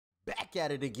back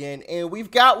at it again, and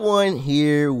we've got one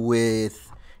here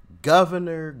with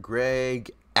Governor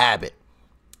Greg Abbott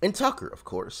and Tucker, of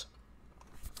course.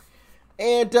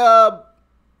 And I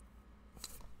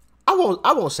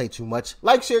won't say too much.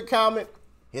 Like, share, comment,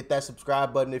 hit that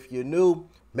subscribe button if you're new.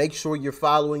 Make sure you're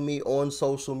following me on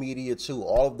social media too.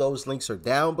 All of those links are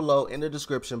down below in the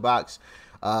description box.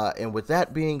 And with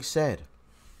that being said,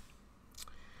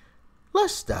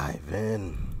 let's dive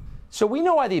in. So we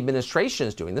know why the administration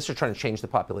is doing this. They're trying to change the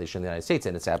population of the United States,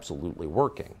 and it's absolutely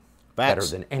working. Better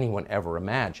than anyone ever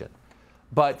imagined.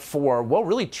 But for, well,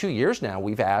 really 2 years now,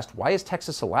 we've asked, why is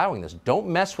Texas allowing this? Don't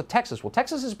mess with Texas. Well,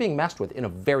 Texas is being messed with in a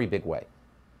very big way.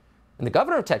 And the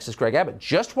governor of Texas, Greg Abbott,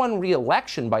 just won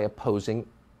re-election by opposing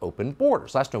open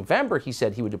borders. Last November, he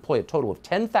said he would deploy a total of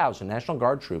 10,000 National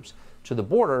Guard troops to the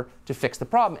border to fix the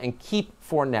problem and keep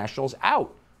foreign nationals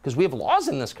out, because we have laws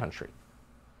in this country.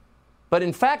 But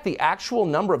in fact, the actual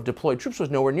number of deployed troops was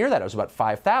nowhere near that. It was about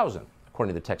 5,000,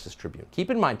 according to the Texas Tribune. Keep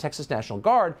in mind, Texas National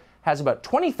Guard has about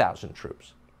 20,000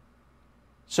 troops.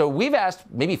 So we've asked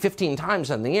maybe 15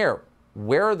 times on the air,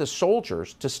 where are the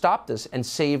soldiers to stop this and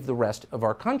save the rest of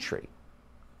our country?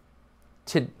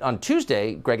 On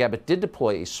Tuesday, Greg Abbott did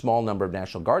deploy a small number of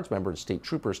National Guards members and state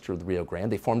troopers to the Rio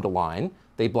Grande. They formed a line.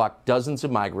 They blocked dozens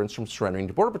of migrants from surrendering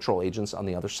to Border Patrol agents on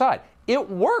the other side. It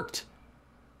worked.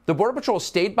 The Border Patrol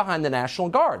stayed behind the National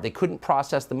Guard. They couldn't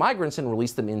process the migrants and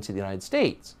release them into the United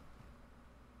States.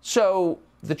 So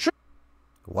the truth.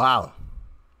 Wow.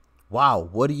 Wow.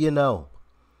 What do you know?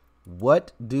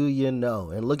 What do you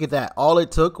know? And look at that. All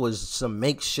it took was some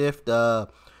makeshift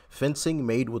fencing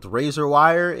made with razor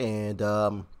wire and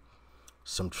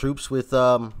some troops with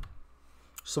some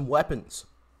weapons.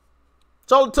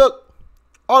 That's all it took.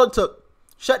 All it took.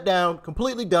 Shut down.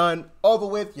 Completely done. Over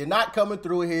with. You're not coming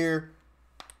through here.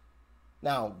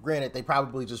 Now, granted, they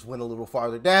probably just went a little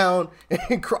farther down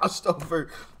and crossed over,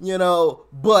 you know,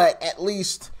 but at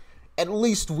least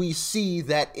we see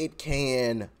that it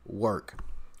can work.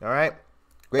 All right?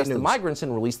 Great news. The migrants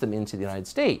and release them into the United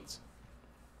States.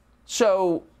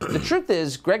 So the truth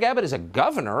is, Greg Abbott is a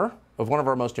governor of one of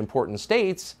our most important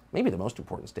states, maybe the most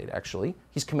important state, actually.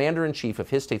 He's commander-in-chief of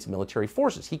his state's military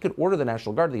forces. He could order the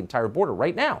National Guard to the entire border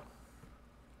right now.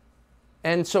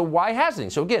 And so why hasn't he?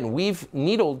 So again, we've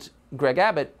needled Greg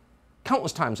Abbott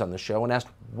countless times on the show and asked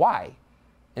why.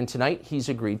 And tonight he's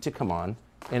agreed to come on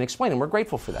and explain, and we're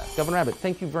grateful for that. Governor Abbott,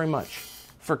 thank you very much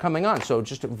for coming on. So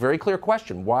just a very clear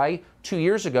question. Why 2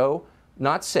 years ago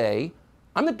not say,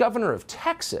 I'm the governor of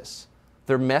Texas.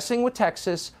 They're messing with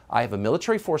Texas. I have a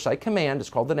military force I command.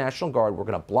 It's called the National Guard. We're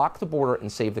going to block the border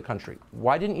and save the country.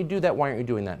 Why didn't you do that? Why aren't you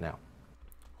doing that now?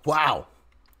 Wow.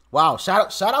 Wow.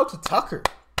 Shout out to Tucker.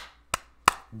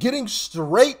 Getting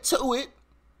straight to it.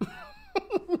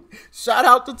 Shout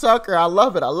out to Tucker. I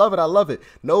love it. I love it. I love it.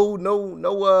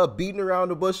 No beating around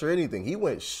the bush or anything. He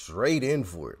went straight in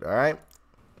for it. All right.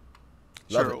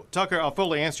 Sure. Tucker, I'll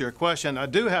fully answer your question. I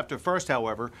do have to first,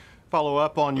 however, follow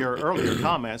up on your earlier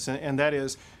comments, and that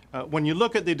is when you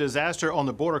look at the disaster on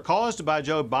the border caused by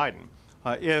Joe Biden,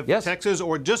 if Texas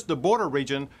or just the border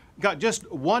region got just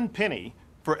 1 penny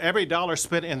for every dollar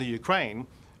spent in the Ukraine,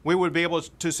 we would be able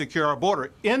to secure our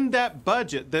border. In that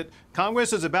budget that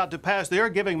Congress is about to pass, they're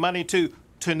giving money to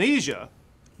Tunisia,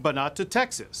 but not to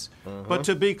Texas. But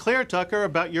to be clear, Tucker,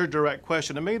 about your direct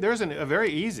question to me, there's a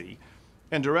very easy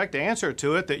and direct answer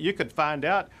to it that you could find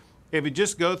out. If you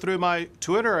just go through my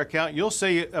Twitter account, you'll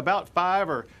see about 5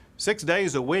 or 6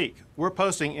 days a week, we're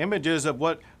posting images of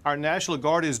what our National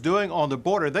Guard is doing on the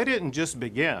border. They didn't just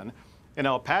begin in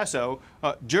El Paso.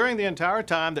 During the entire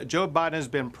time that Joe Biden has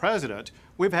been president,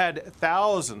 we've had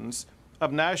thousands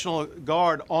of National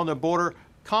Guard on the border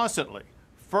constantly.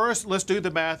 First, let's do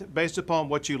the math based upon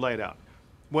what you laid out.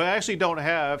 We actually don't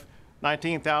have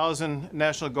 19,000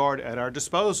 National Guard at our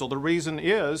disposal. The reason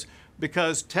is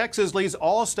because Texas leads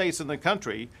all states in the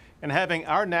country in having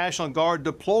our National Guard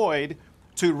deployed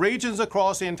to regions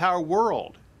across the entire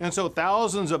world. And so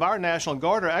thousands of our National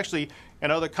Guard are actually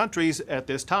in other countries at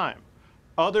this time.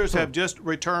 Others have just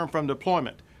returned from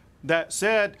deployment. That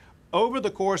said, over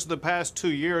the course of the past 2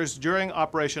 years during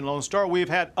Operation Lone Star, we've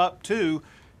had up to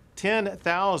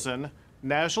 10,000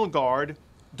 National Guard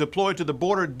deployed to the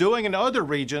border doing in other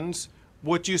regions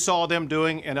what you saw them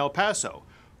doing in El Paso.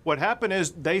 What happened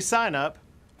is they sign up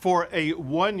for a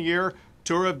 1-year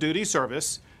tour of duty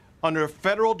service under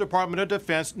Federal Department of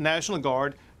Defense National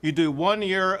Guard. You do 1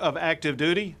 year of active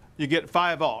duty, you get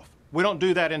 5 off. We don't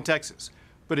do that in Texas.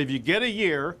 But if you get a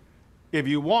year, if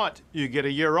you want, you get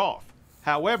a year off.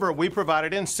 However, we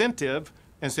provided incentive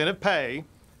pay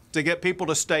to get people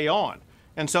to stay on.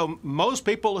 And so most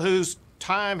people whose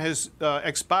time has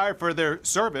expired for their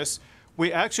service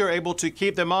we actually are able to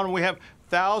keep them on. We have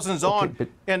thousands on.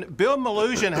 And Bill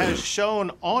Melugin has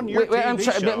shown on your TV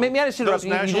show may I just interrupt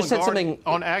you? You just said something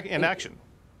in action.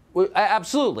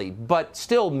 Absolutely, but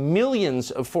still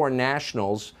millions of foreign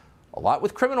nationals, a lot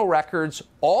with criminal records,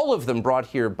 all of them brought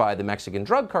here by the Mexican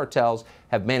drug cartels,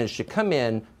 have managed to come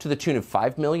in to the tune of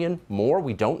 5 million, more,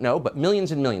 we don't know, but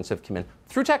millions and millions have come in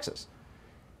through Texas.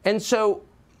 And so,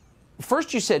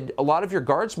 first you said a lot of your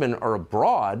guardsmen are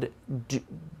abroad.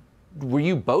 Were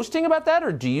you boasting about that,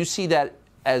 or do you see that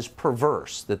as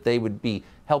perverse, that they would be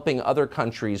helping other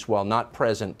countries while not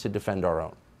present to defend our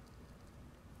own?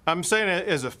 I'm saying it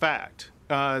as a fact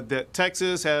that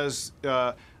Texas has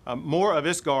more of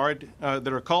its guard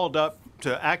that are called up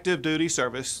to active duty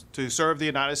service to serve the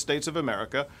United States of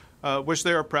America, which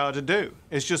they are proud to do.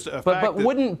 It's just a fact. But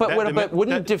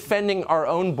wouldn't defending our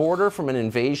own border from an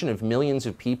invasion of millions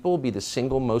of people be the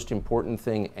single most important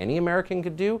thing any American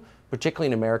could do, particularly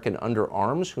an American under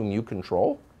arms whom you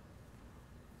control?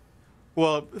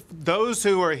 Well, those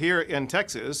who are here in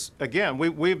Texas, again,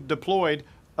 we've deployed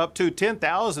up to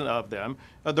 10,000 of them.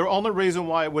 The only reason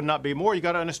why it would not be more, you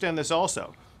got to understand this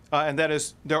also, and that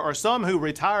is there are some who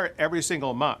retire every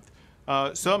single month.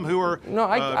 Some who are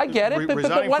I get it,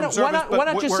 but why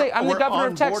not just say I'm the governor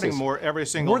of Texas? More every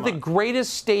single We're month. the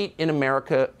greatest state in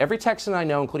America. Every Texan I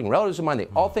know, including relatives of mine, they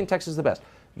all think Texas is the best.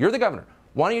 You're the governor.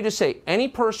 Why don't you just say any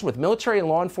person with military and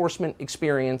law enforcement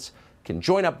experience can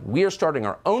join up. We are starting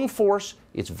our own force.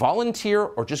 It's volunteer,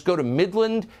 or just go to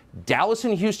Midland, Dallas,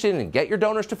 and Houston and get your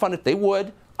donors to fund it. They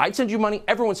would. I'd send you money.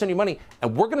 Everyone would send you money.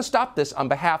 And we're going to stop this on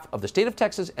behalf of the state of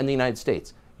Texas and the United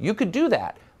States. You could do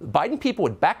that. Biden people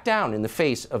would back down in the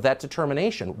face of that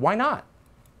determination. Why not?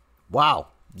 Wow.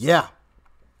 Yeah.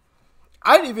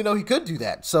 I didn't even know he could do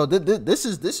that. So this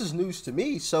is news to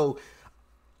me. So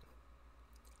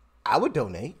I would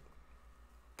donate.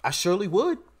 I surely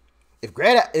would. If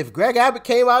Greg Abbott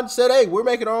came out and said, "Hey, we're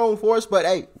making our own force, but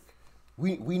hey,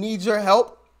 we need your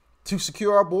help to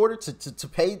secure our border, to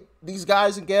pay these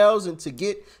guys and gals, and to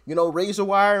get razor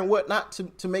wire and whatnot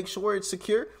to make sure it's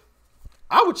secure,"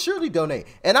 I would surely donate.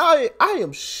 And I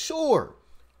am sure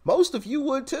most of you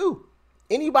would too.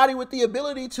 Anybody with the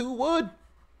ability to would.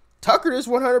 Tucker is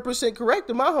 100% correct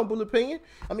in my humble opinion.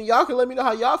 I mean, y'all can let me know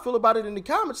how y'all feel about it in the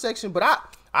comment section, but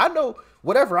I know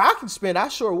whatever I can spend, I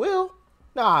sure will.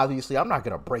 Now, obviously, I'm not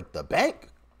going to break the bank,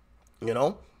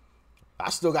 I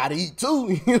still got to eat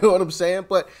too, you know what I'm saying?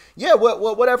 But yeah,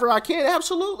 whatever I can,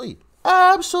 absolutely.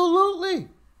 Absolutely.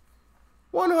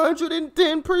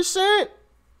 110%.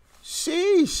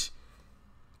 Sheesh.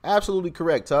 Absolutely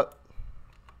correct, Tuck.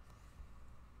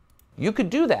 You could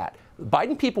do that.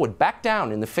 Biden people would back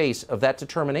down in the face of that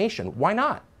determination. Why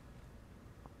not?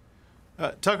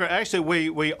 Tucker, actually,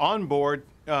 we onboard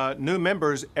new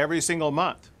members every single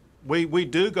month. We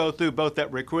do go through both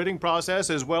that recruiting process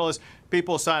as well as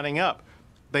people signing up.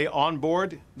 They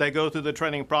onboard, they go through the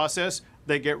training process,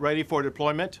 they get ready for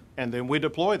deployment, and then we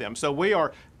deploy them. So we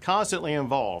are constantly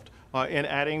involved in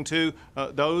adding to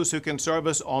those who can serve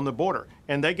us on the border.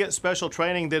 And they get special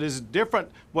training that is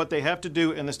different what they have to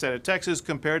do in the state of Texas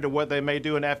compared to what they may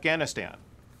do in Afghanistan.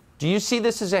 Do you see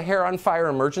this as a hair-on-fire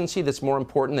emergency that's more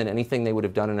important than anything they would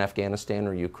have done in Afghanistan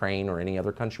or Ukraine or any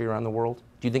other country around the world?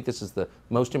 Do you think this is the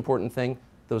most important thing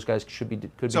those guys could be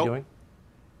doing?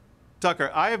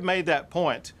 Tucker, I have made that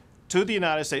point to the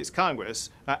United States Congress,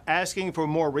 asking for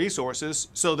more resources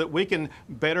so that we can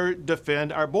better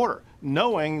defend our border,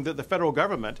 knowing that the federal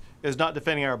government is not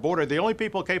defending our border. The only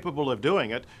people capable of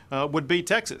doing it would be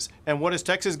Texas. And what is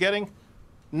Texas getting?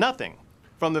 Nothing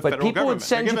from the federal government.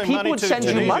 People would send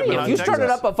you money. If you started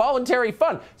up a voluntary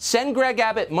fund, send Greg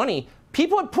Abbott money,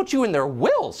 people would put you in their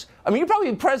wills. I mean, you'd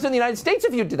probably be president of the United States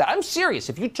if you did that. I'm serious.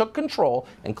 If you took control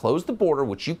and closed the border,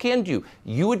 which you can do,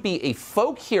 you would be a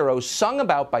folk hero sung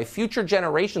about by future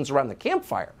generations around the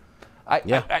campfire. I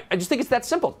just think it's that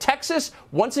simple. Texas,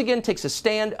 once again, takes a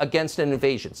stand against an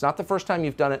invasion. It's not the first time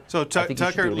you've done it. So,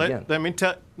 Tucker, let me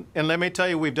tell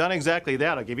you, we've done exactly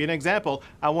that. I'll give you an example.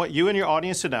 I want you and your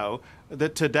audience to know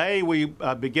that today we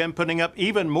begin putting up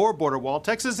even more border wall.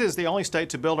 Texas is the only state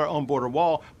to build our own border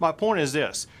wall. My point is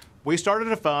this. We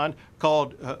started a fund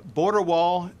called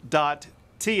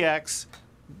borderwall.tx.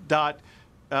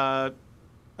 I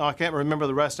can't remember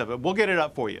the rest of it. We'll get it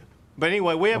up for you. But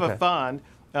anyway, we have a fund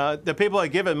that people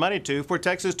have given money to for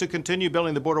Texas to continue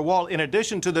building the border wall, in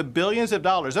addition to the billions of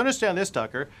dollars. Understand this,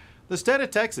 Tucker. The state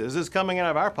of Texas is coming out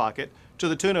of our pocket to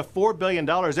the tune of $4 billion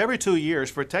every 2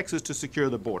 years for Texas to secure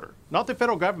the border, not the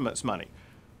federal government's money.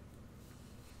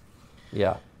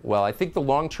 Yeah. Well, I think the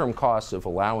long-term costs of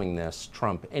allowing this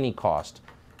trump any cost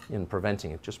in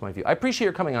preventing it, just my view. I appreciate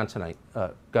your coming on tonight,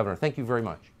 Governor. Thank you very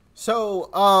much. So,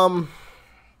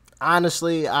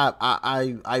 honestly,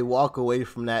 I walk away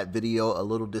from that video a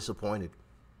little disappointed.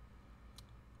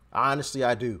 Honestly,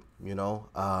 I do. You know,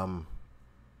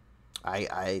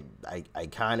 I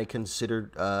kind of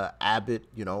considered Abbott,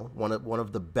 you know, one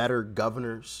of the better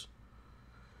governors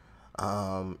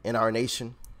in our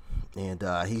nation, and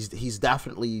he's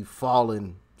definitely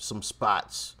fallen some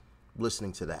spots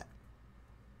listening to that.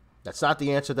 That's not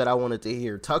the answer that I wanted to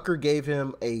hear. Tucker gave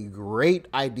him a great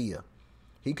idea.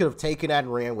 He could have taken that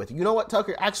and ran with it. You know what,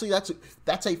 Tucker? Actually,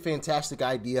 that's a fantastic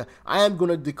idea. I am going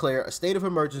to declare a state of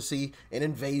emergency, an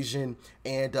invasion,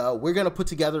 and we're going to put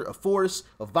together a force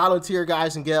of volunteer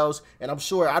guys and gals. And I'm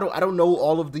sure I don't know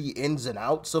all of the ins and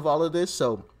outs of all of this,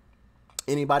 so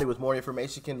anybody with more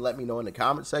information can let me know in the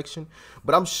comment section.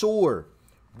 But I'm sure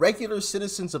regular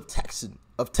citizens of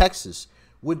Texas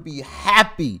would be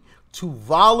happy to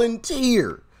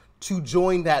volunteer to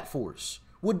join that force.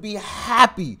 Would be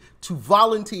happy to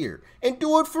volunteer and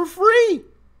do it for free.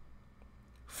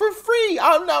 For free.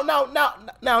 Now,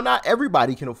 not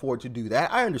everybody can afford to do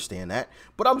that. I understand that.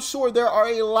 But I'm sure there are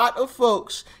a lot of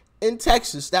folks in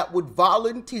Texas that would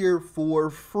volunteer for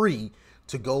free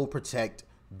to go protect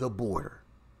the border.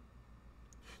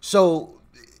 So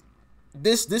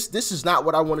this is not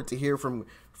what I wanted to hear from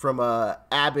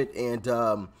Abbott, and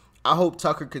I hope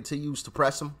Tucker continues to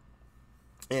press him.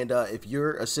 And if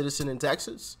you're a citizen in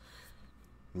Texas,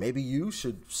 maybe you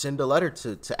should send a letter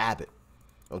to Abbott,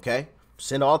 okay?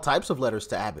 Send all types of letters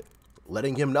to Abbott,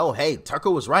 letting him know, hey, Tucker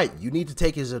was right. You need to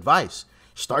take his advice.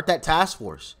 Start that task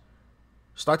force.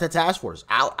 Start that task force.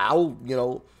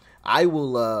 I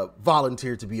will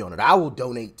volunteer to be on it. I will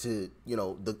donate to,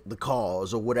 the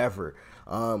cause or whatever.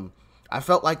 I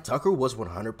felt like Tucker was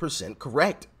 100%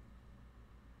 correct.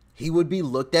 He would be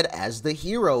looked at as the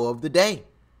hero of the day.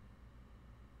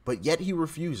 But yet he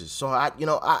refuses. So I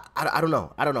don't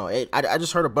know. I don't know. I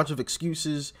just heard a bunch of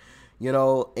excuses, and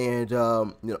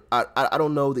I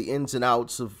don't know the ins and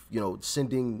outs of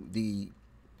sending the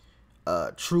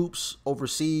troops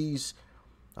overseas.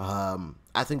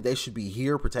 I think they should be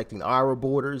here protecting our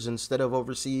borders instead of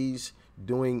overseas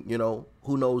doing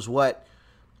who knows what.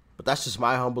 But that's just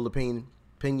my humble opinion.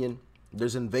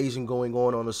 There's an invasion going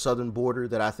on the southern border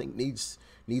that I think needs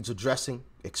addressing,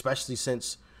 especially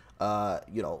since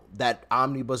that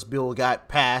omnibus bill got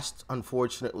passed,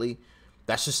 unfortunately.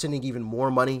 That's just sending even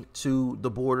more money to the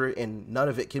border, and none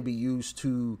of it can be used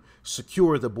to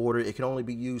secure the border. It can only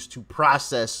be used to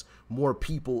process more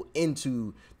people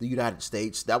into the United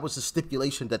States. That was the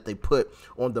stipulation that they put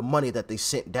on the money that they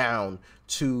sent down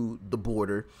to the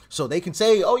border. So they can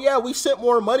say, oh yeah, we sent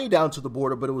more money down to the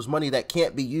border, but it was money that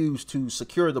can't be used to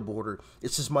secure the border.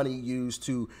 It's just money used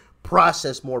to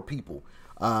process more people.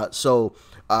 So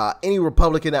any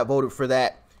Republican that voted for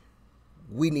that,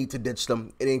 we need to ditch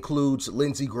them. It includes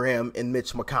Lindsey Graham and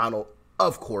Mitch McConnell,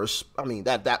 of course. I mean,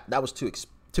 that was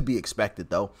to be expected,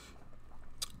 though.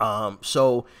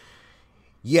 So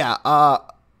yeah,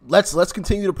 let's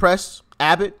continue to press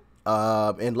Abbott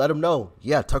and let him know,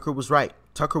 yeah, Tucker was right.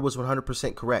 Tucker was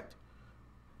 100% correct.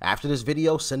 After this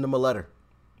video, send him a letter.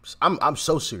 I'm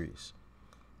so serious,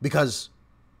 because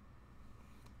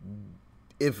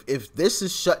if this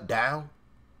is shut down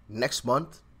next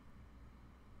month,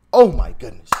 oh my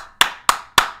goodness,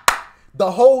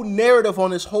 the whole narrative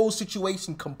on this whole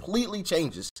situation completely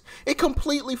changes. It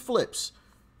completely flips,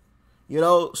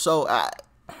 so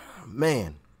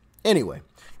man. Anyway,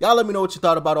 y'all let me know what you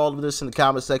thought about all of this in the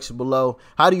comment section below.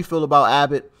 How do you feel about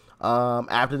Abbott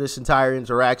after this entire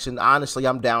interaction? Honestly,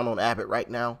 I'm down on Abbott right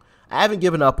now. I haven't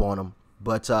given up on him,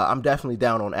 but I'm definitely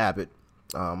down on Abbott.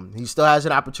 He still has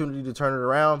an opportunity to turn it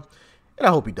around, and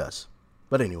I hope he does.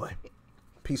 But anyway,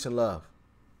 peace and love.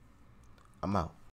 I'm out.